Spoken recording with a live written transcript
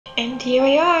And here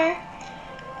we are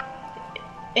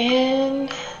in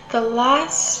the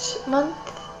last month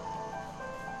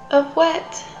of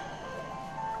wet,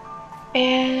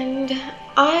 and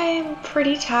I'm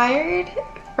pretty tired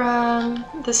from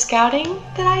the scouting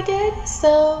that I did,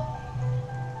 so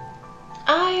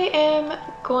I am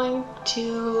going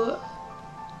to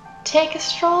take a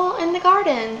stroll in the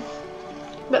garden.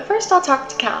 But first I'll talk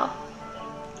to Cal.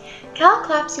 Cal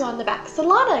claps you on the back.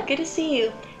 Solana, good to see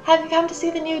you. Have you come to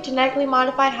see the new genetically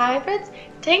modified hybrids?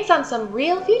 Tank's on some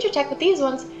real future tech with these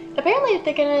ones. Apparently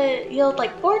they're gonna yield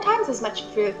like 4 times as much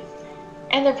fruit.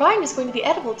 And their vine is going to be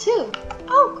edible too.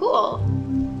 Oh, cool.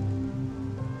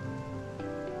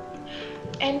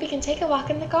 And we can take a walk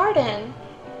in the garden.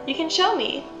 You can show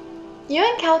me. You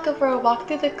and Cal go for a walk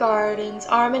through the gardens,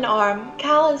 arm in arm.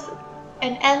 Cal is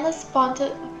an endless font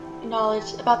of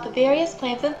knowledge about the various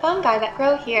plants and fungi that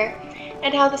grow here,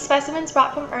 and how the specimens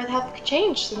brought from Earth have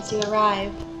changed since you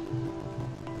arrived.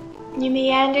 You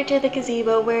meander to the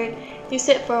gazebo where you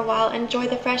sit for a while and enjoy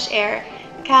the fresh air.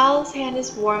 Cal's hand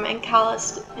is warm and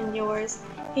calloused in yours.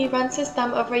 He runs his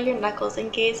thumb over your knuckles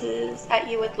and gazes at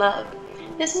you with love.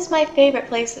 This is my favorite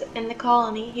place in the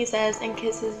colony, he says, and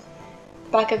kisses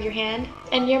the back of your hand.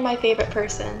 And you're my favorite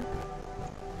person.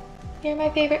 You're my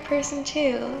favorite person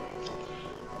too.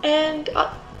 And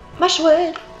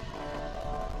mushwood.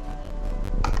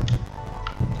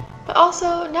 But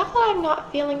also, now that I'm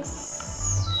not feeling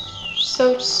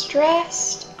so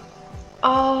stressed,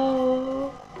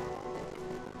 I'll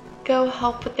go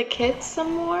help with the kids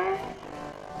some more.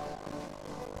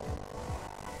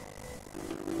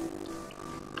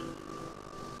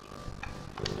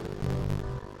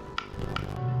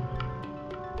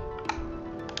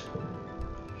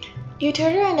 You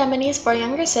tutor anemones for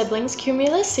younger siblings,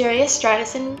 Cumulus, Sirius,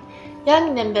 Stratus, and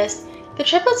young Nimbus. The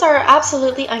triplets are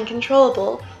absolutely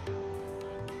uncontrollable.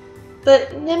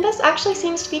 But Nimbus actually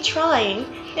seems to be trying.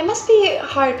 It must be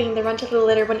hard being the runt of the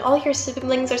litter when all your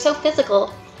siblings are so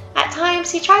physical. At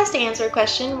times, he tries to answer a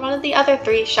question, one of the other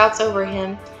 3 shouts over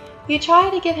him. You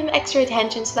try to give him extra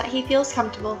attention so that he feels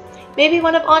comfortable. Maybe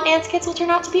one of Aunt Anne's kids will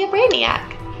turn out to be a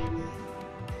brainiac.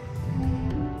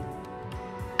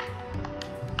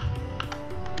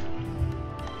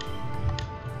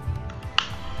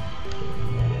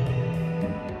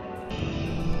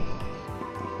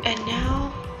 And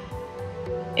now,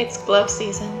 it's glove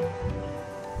season.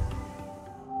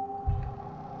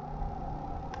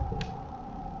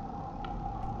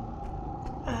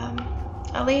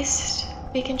 At least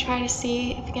we can try to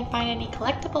see if we can find any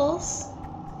collectibles.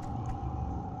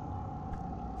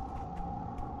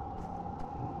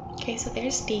 Okay, so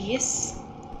there's these.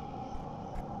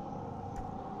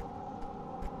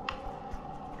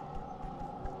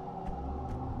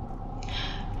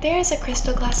 There's a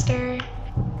crystal cluster.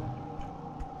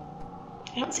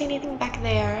 I don't see anything back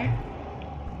there.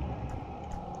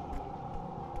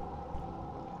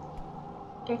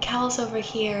 And Cal's over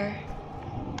here.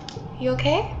 You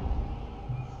okay?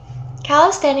 Cal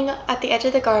is standing at the edge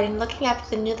of the garden looking up at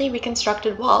the newly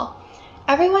reconstructed wall.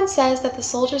 Everyone says that the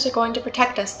soldiers are going to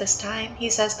protect us this time, he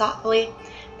says thoughtfully.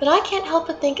 But I can't help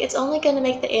but think it's only going to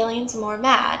make the aliens more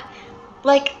mad.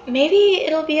 Like, maybe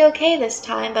it'll be okay this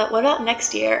time, but what about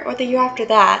next year, or the year after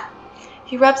that?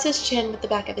 He rubs his chin with the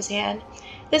back of his hand.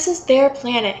 This is their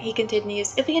planet, he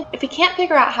continues. If we can't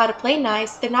figure out how to play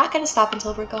nice, they're not going to stop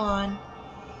until we're gone.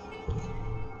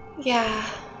 Yeah.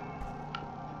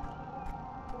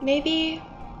 Maybe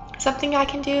something I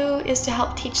can do is to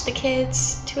help teach the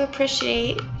kids to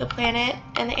appreciate the planet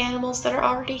and the animals that are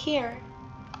already here.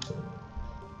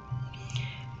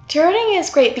 Tutoring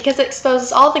is great because it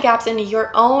exposes all the gaps into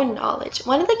your own knowledge.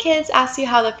 One of the kids asks you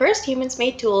how the first humans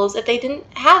made tools if they didn't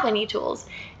have any tools,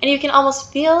 and you can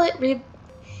almost feel it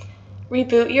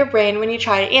reboot your brain when you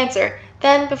try to answer.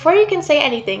 Then, before you can say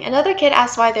anything, another kid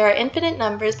asks why there are infinite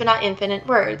numbers but not infinite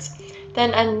words.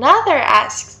 Then another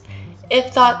asks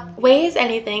if thought weighs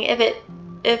anything,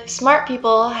 if smart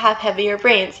people have heavier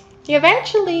brains. You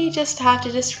eventually just have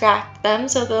to distract them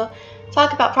so they'll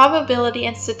talk about probability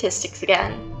and statistics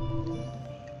again.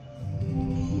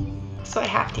 So I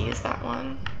have to use that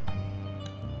one.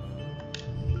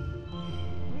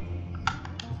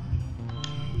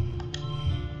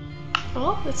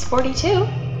 Well, it's 42.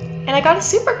 And I got a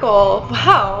super goal.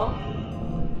 Wow.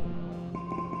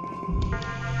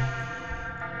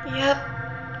 Yep.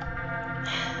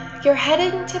 You're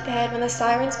heading to bed when the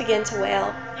sirens begin to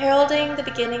wail, heralding the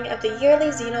beginning of the yearly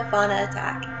xenofauna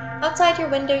attack. Outside your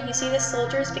window, you see the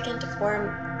soldiers begin to form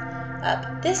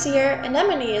up. This year,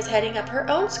 Anemone is heading up her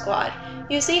own squad.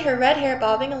 You see her red hair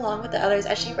bobbing along with the others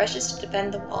as she rushes to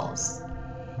defend the walls.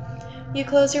 You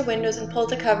close your windows and pull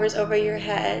the covers over your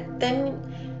head,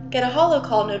 then get a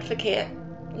holocall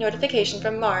notification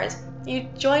from Mars. You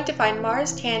join to find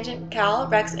Mars, Tangent, Cal,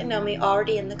 Rex, and Nomi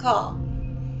already in the call.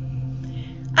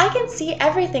 I can see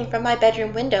everything from my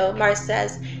bedroom window, Mars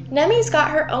says. Nemi's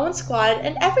got her own squad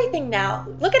and everything now.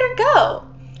 Look at her go!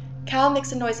 Cal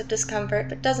makes a noise of discomfort,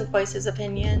 but doesn't voice his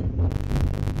opinion.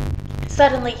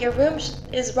 Suddenly, your room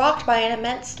is rocked by an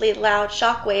immensely loud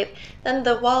shockwave, then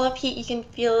the wall of heat you can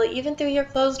feel even through your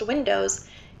closed windows.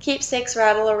 Keepsakes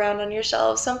rattle around on your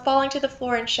shelves, some falling to the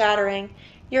floor and shattering.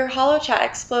 Your holochat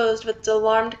explodes with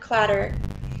alarmed clatter.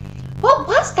 What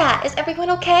was that? Is everyone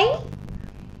okay?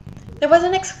 There was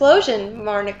an explosion,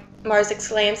 Mars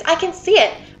exclaims. I can see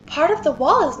it. Part of the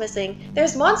wall is missing.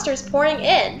 There's monsters pouring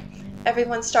in.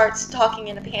 Everyone starts talking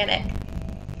in a panic.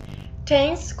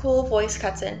 Tang's cool voice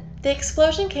cuts in. The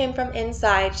explosion came from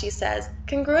inside, she says.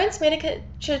 Congruence made a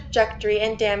trajectory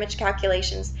and damage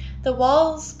calculations. The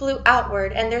walls blew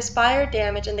outward, and there's fire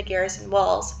damage in the garrison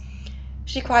walls.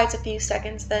 She quiets a few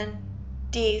seconds, then.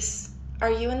 Dees,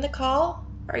 are you in the call?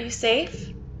 Are you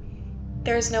safe?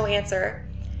 There's no answer.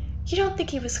 You don't think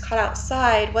he was caught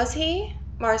outside, was he?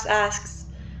 Mars asks.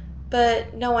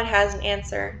 But no one has an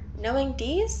answer. Knowing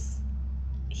Dees?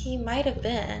 He might have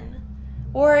been.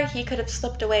 Or he could have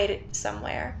slipped away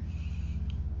somewhere.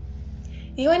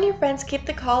 You and your friends keep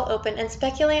the call open and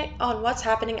speculate on what's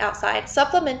happening outside,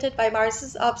 supplemented by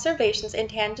Mars's observations and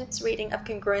Tangent's reading of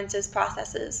Congruence's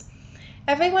processes.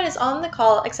 Everyone is on the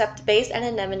call except Base and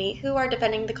Anemone, who are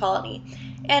defending the colony,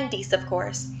 and Dees, of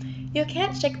course. You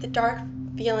can't shake the dark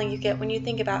feeling you get when you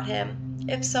think about him.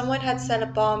 If someone had sent a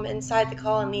bomb inside the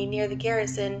colony near the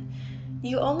garrison,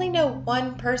 you only know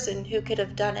one person who could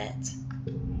have done it.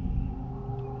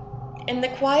 In the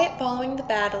quiet following the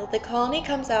battle, the colony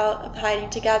comes out of hiding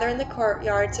to gather in the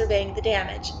courtyard surveying the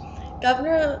damage.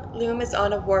 Governor Loom is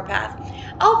on a warpath.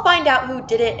 I'll find out who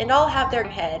did it and I'll have their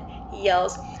head, he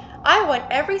yells. I want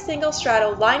every single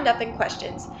strato lined up in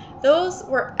questions. Those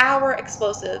were our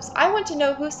explosives. I want to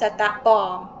know who set that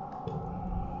bomb.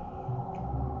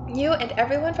 You and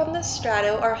everyone from the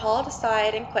strato are hauled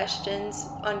aside in questions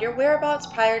on your whereabouts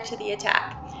prior to the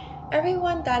attack.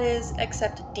 Everyone, that is,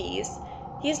 except Dees.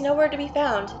 He's nowhere to be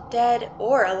found, dead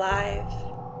or alive.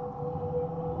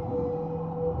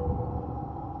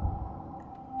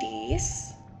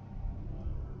 Dees?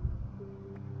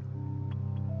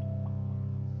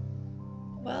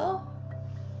 Well,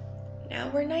 now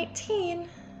we're 19.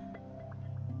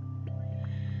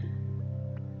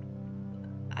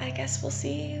 I guess we'll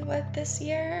see what this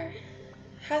year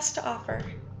has to offer.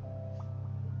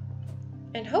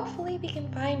 And hopefully we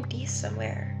can find Dees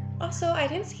somewhere. Also, I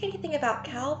didn't see anything about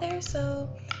Cal there, so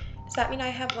does that mean I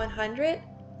have 100?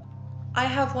 I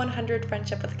have 100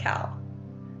 friendship with Cal.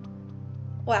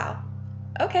 Wow.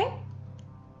 Okay.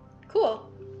 Cool.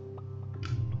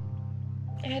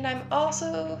 And I'm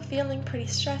also feeling pretty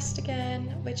stressed again,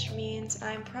 which means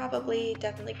I'm probably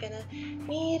definitely gonna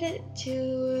need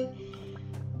to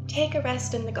take a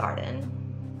rest in the garden.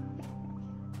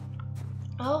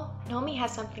 Oh, Nomi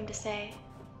has something to say.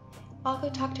 I'll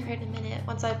go talk to her in a minute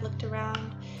once I've looked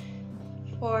around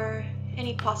for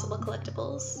any possible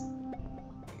collectibles.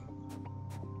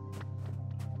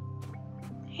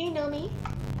 Hey, Nomi.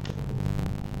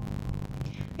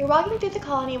 You're walking through the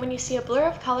colony when you see a blur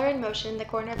of color and motion in the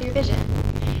corner of your vision.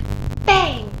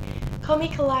 Bang!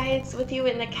 Komi collides with you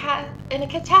in a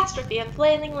catastrophe of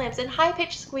flailing limbs and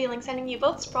high-pitched squealing, sending you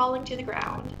both sprawling to the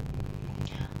ground.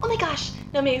 Oh my gosh!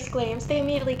 Nomi exclaims. They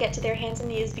immediately get to their hands and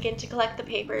knees, begin to collect the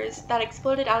papers that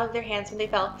exploded out of their hands when they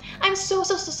fell. I'm so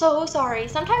sorry.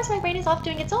 Sometimes my brain is off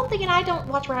doing its own thing and I don't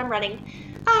watch where I'm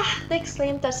running. Ah, they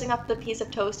exclaim, dusting up the piece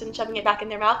of toast and shoving it back in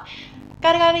their mouth.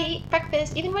 Gotta eat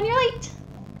breakfast, even when you're late.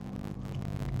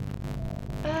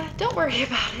 Don't worry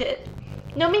about it.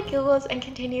 Nomi giggles and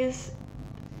continues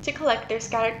to collect their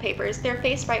scattered papers, their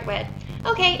face bright red.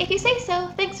 Okay, if you say so.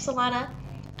 Thanks, Solana.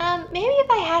 Maybe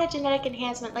if I had a genetic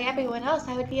enhancement like everyone else,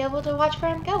 I would be able to watch where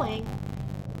I'm going.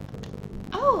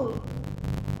 Oh,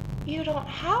 you don't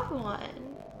have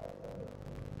one.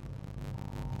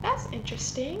 That's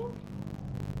interesting.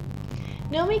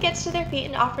 Nomi gets to their feet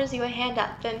and offers you a hand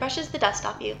up, then brushes the dust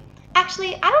off you.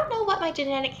 Actually, I don't know what my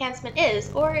genetic enhancement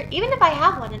is, or even if I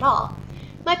have one at all.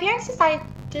 My parents decided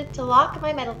to lock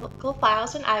my medical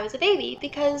files when I was a baby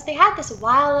because they had this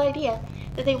wild idea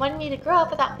that they wanted me to grow up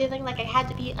without feeling like I had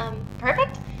to be,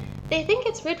 perfect. They think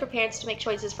it's rude for parents to make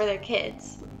choices for their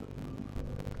kids.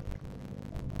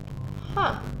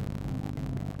 Huh.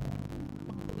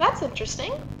 That's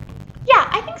interesting. Yeah,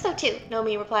 I think so too,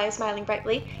 Nomi replies, smiling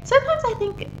brightly. Sometimes I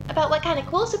think about what kind of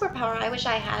cool superpower I wish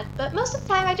I had, but most of the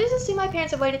time I just assume my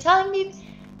parents avoided telling me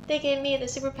they gave me the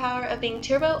superpower of being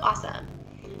turbo awesome.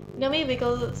 Nomi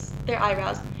wiggles their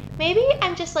eyebrows. Maybe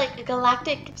I'm just like a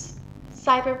galactic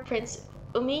cyber prince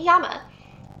Umiyama.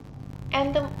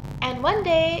 And one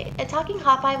day, a talking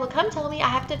Hopeye will come tell me I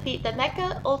have to defeat the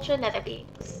Mecha Ultra Nether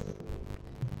Beings.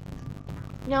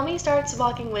 Nomi starts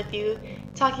walking with you,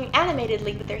 talking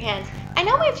animatedly with her hands. I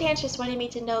know my parents just wanted me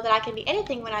to know that I can be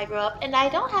anything when I grow up, and I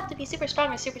don't have to be super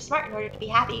strong or super smart in order to be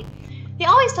happy. They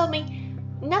always told me,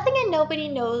 nothing and nobody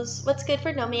knows what's good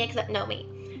for Nomi except Nomi.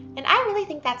 And I really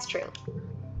think that's true.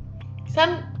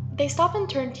 They stop and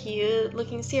turn to you,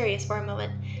 looking serious for a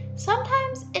moment.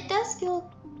 Sometimes it does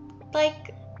feel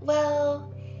like,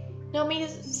 well, Nomi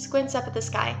squints up at the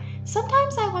sky.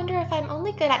 Sometimes I wonder if I'm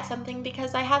only good at something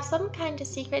because I have some kind of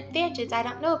secret advantage I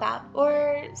don't know about.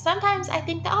 Or sometimes I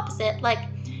think the opposite, like,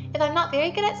 if I'm not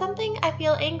very good at something, I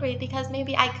feel angry because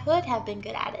maybe I could have been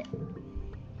good at it.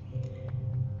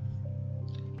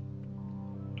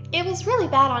 It was really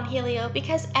bad on Helio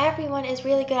because everyone is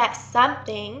really good at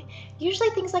something, usually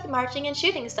things like marching and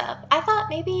shooting stuff. I thought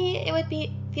maybe it would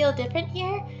feel different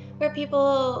here, where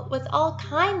people with all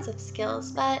kinds of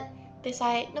skills, but they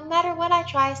say no matter what I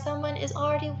try, someone is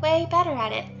already way better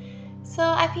at it. So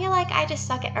I feel like I just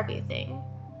suck at everything.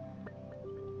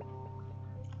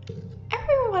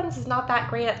 Everyone's not that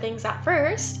great at things at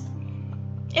first.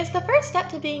 It's the first step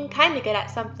to being kinda good at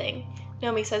something,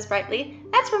 Nomi says brightly.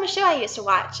 That's from a show I used to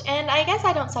watch, and I guess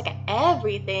I don't suck at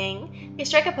everything. They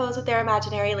strike a pose with their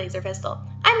imaginary laser pistol.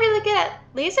 I'm really good at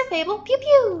laser fable, pew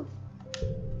pew!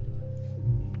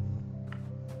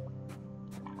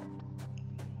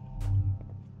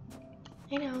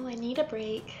 I know, I need a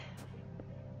break.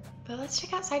 But let's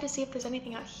check outside to see if there's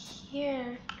anything out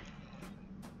here.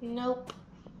 Nope.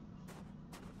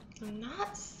 I'm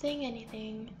not seeing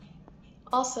anything.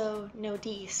 Also, no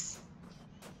geese.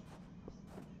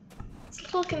 It's a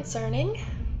little concerning.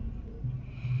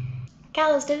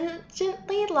 Cal is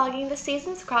diligently logging the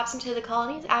season's crops into the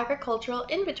colony's agricultural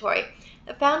inventory,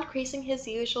 found creasing his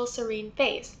usual serene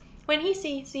face. When he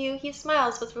sees you, he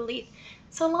smiles with relief.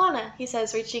 Solana, he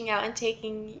says, reaching out and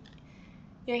taking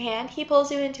your hand. He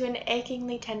pulls you into an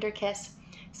achingly tender kiss.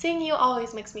 Seeing you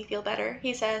always makes me feel better,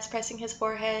 he says, pressing his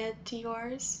forehead to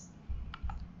yours.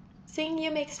 Seeing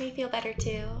you makes me feel better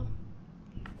too.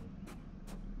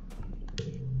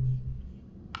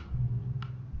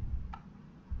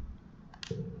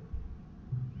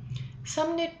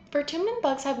 Some Vertumnan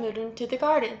bugs have moved into the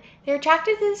garden. They're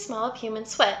attracted to the smell of human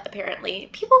sweat, apparently.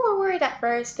 People were worried at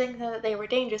first, thinking that they were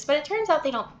dangerous, but it turns out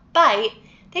they don't bite.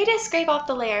 They just scrape off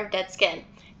the layer of dead skin.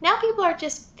 Now people are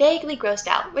just vaguely grossed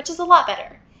out, which is a lot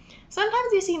better.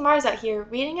 Sometimes you see Mars out here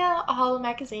reading a hollow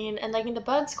magazine and letting the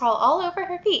bugs crawl all over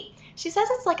her feet. She says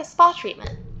it's like a spa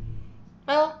treatment.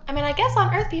 Well, I guess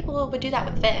on Earth people would do that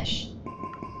with fish.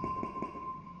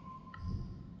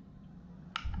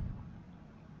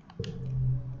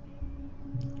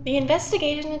 The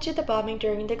investigation into the bombing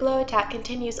during the Glow attack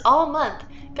continues all month.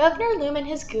 Governor Loom and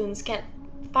his goons can't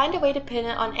find a way to pin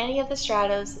it on any of the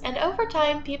Stratos, and over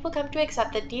time people come to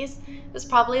accept that Dees was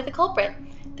probably the culprit.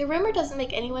 The rumor doesn't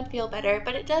make anyone feel better,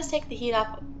 but it does take the heat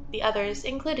off the others,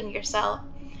 including yourself.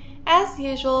 As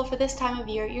usual for this time of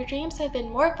year, your dreams have been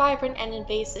more vibrant and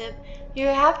invasive. You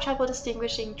have trouble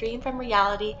distinguishing dream from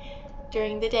reality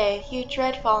during the day. You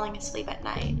dread falling asleep at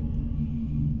night.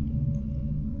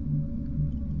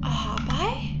 A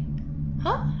Hopeye?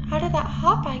 Huh? How did that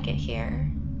Hopeye get here?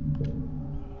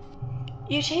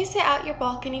 You chase it out your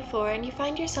balcony floor and you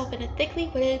find yourself in a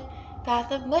thickly wooded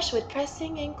path of mushwood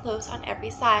pressing in close on every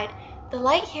side. The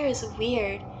light here is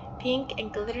weird, pink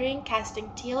and glittering, casting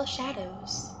teal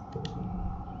shadows.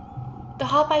 The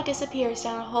Hopeye disappears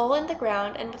down a hole in the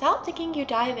ground, and without thinking you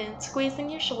dive in, squeezing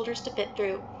your shoulders to fit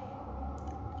through.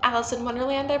 Alice in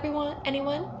Wonderland,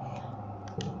 anyone?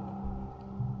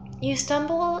 You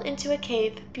stumble into a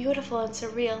cave, beautiful and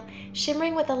surreal,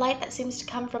 shimmering with a light that seems to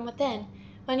come from within.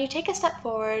 When you take a step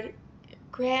forward,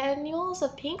 granules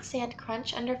of pink sand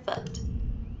crunch underfoot.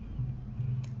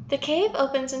 The cave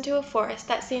opens into a forest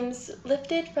that seems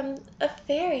lifted from a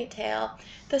fairy tale.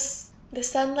 The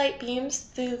sunlight beams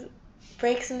through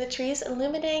breaks in the trees,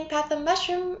 illuminating a path of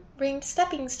mushroom-ringed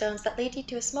stepping stones that lead you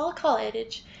to a small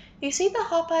cottage. You see the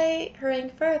Hopeye hurrying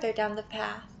further down the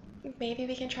path. Maybe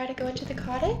we can try to go into the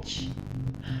cottage?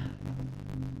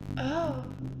 Oh,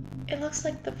 it looks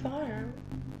like the farm.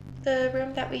 The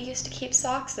room that we used to keep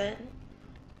socks in.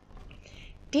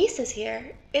 Dees is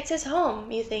here. It's his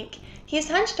home, you think. He's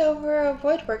hunched over a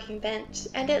woodworking bench,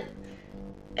 and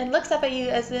and looks up at you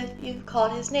as if you've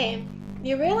called his name.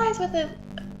 You realize with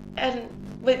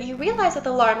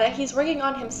alarm that he's working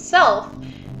on himself,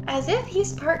 as if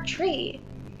he's part tree.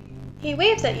 He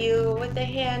waves at you with a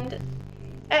hand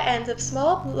at ends of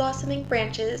small blossoming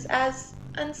branches as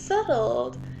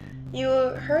unsettled. You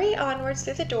hurry onwards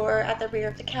through the door at the rear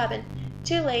of the cabin.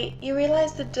 Too late, you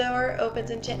realize the door opens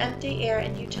into empty air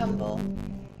and you tumble.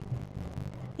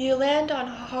 You land on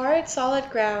hard, solid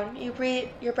ground. You breathe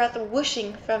your breath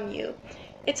whooshing from you.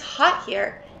 It's hot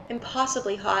here,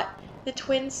 impossibly hot. The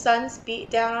twin suns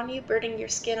beat down on you, burning your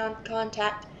skin on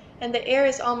contact, and the air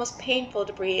is almost painful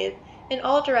to breathe. In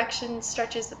all directions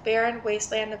stretches the barren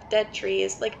wasteland of dead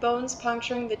trees, like bones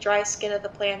puncturing the dry skin of the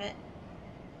planet.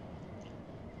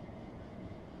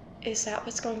 Is that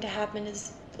what's going to happen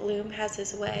as Loom has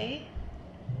his way?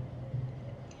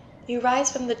 You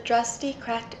rise from the dusty,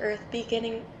 cracked earth,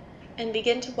 begin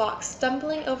to walk,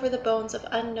 stumbling over the bones of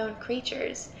unknown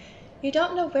creatures. You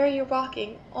don't know where you're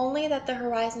walking, only that the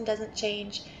horizon doesn't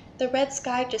change. The red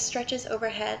sky just stretches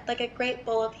overhead, like a great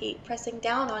bowl of heat pressing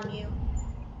down on you.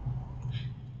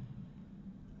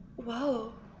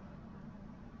 Whoa.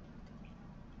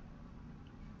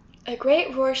 A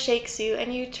great roar shakes you,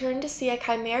 and you turn to see a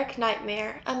chimeric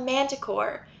nightmare, a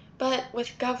manticore, but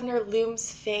with Governor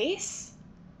Loom's face?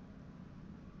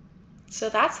 So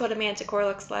that's what a manticore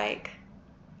looks like.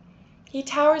 He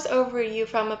towers over you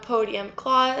from a podium,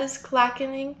 claws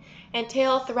clacking and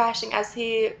tail thrashing as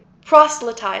he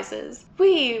proselytizes.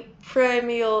 "We,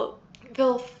 primeval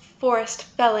forest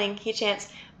felling," he chants.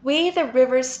 "We, the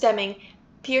rivers stemming,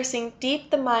 piercing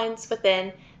deep the mines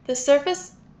within, the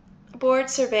surface board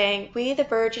surveying, we, the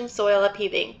virgin soil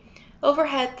upheaving."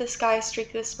 Overhead, the sky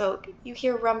streaked with smoke. You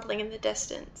hear rumbling in the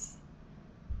distance.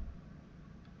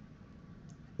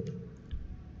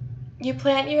 You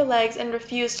plant your legs and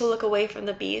refuse to look away from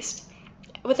the beast.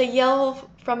 With a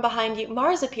yell from behind you,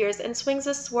 Mars appears and swings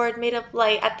a sword made of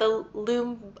light at the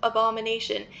Loom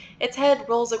abomination. Its head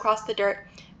rolls across the dirt,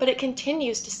 but it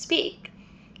continues to speak.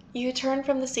 You turn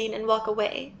from the scene and walk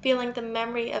away, feeling the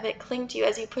memory of it cling to you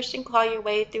as you push and claw your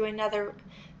way through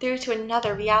to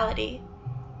another reality.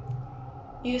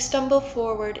 You stumble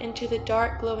forward into the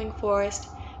dark, glowing forest.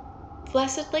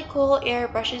 Blessedly cool air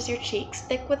brushes your cheeks,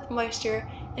 thick with moisture,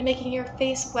 and making your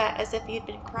face wet as if you'd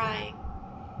been crying.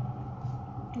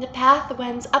 The path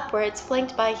wends upwards,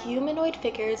 flanked by humanoid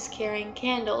figures carrying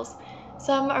candles.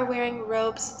 Some are wearing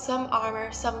robes, some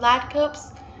armor, some lab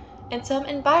coats, and some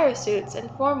in biosuits and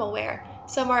formal wear.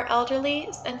 Some are elderly,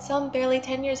 and some barely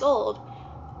 10 years old.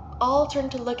 All turn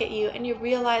to look at you, and you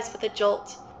realize with a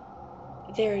jolt,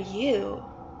 they're you.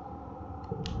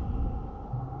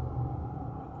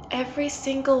 Every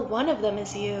single one of them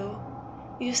is you.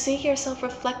 You see yourself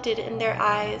reflected in their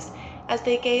eyes as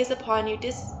they gaze upon you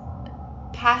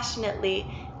dispassionately,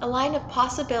 a line of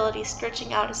possibility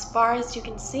stretching out as far as you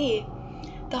can see.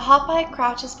 The Hawkeye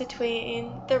crouches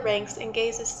between the ranks and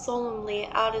gazes solemnly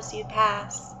out as you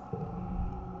pass.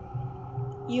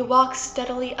 You walk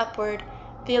steadily upward,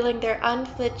 feeling their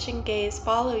unflinching gaze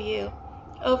follow you.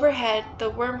 Overhead, the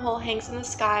wormhole hangs in the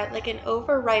sky like an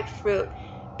overripe fruit,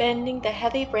 bending the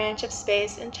heavy branch of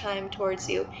space and time towards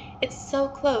you. It's so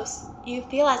close, you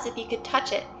feel as if you could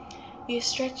touch it. You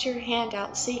stretch your hand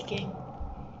out, seeking.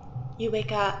 You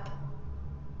wake up.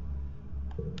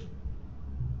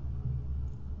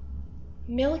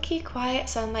 Milky, quiet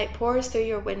sunlight pours through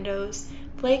your windows,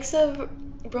 flakes of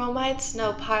bromide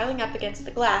snow piling up against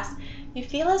the glass. You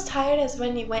feel as tired as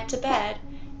when you went to bed.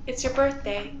 It's your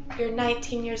birthday. You're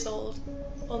 19 years old.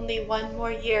 Only one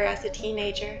more year as a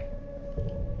teenager.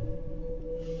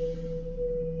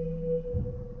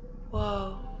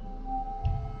 Whoa.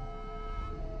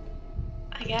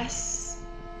 I guess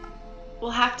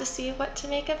we'll have to see what to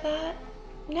make of that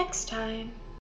next time.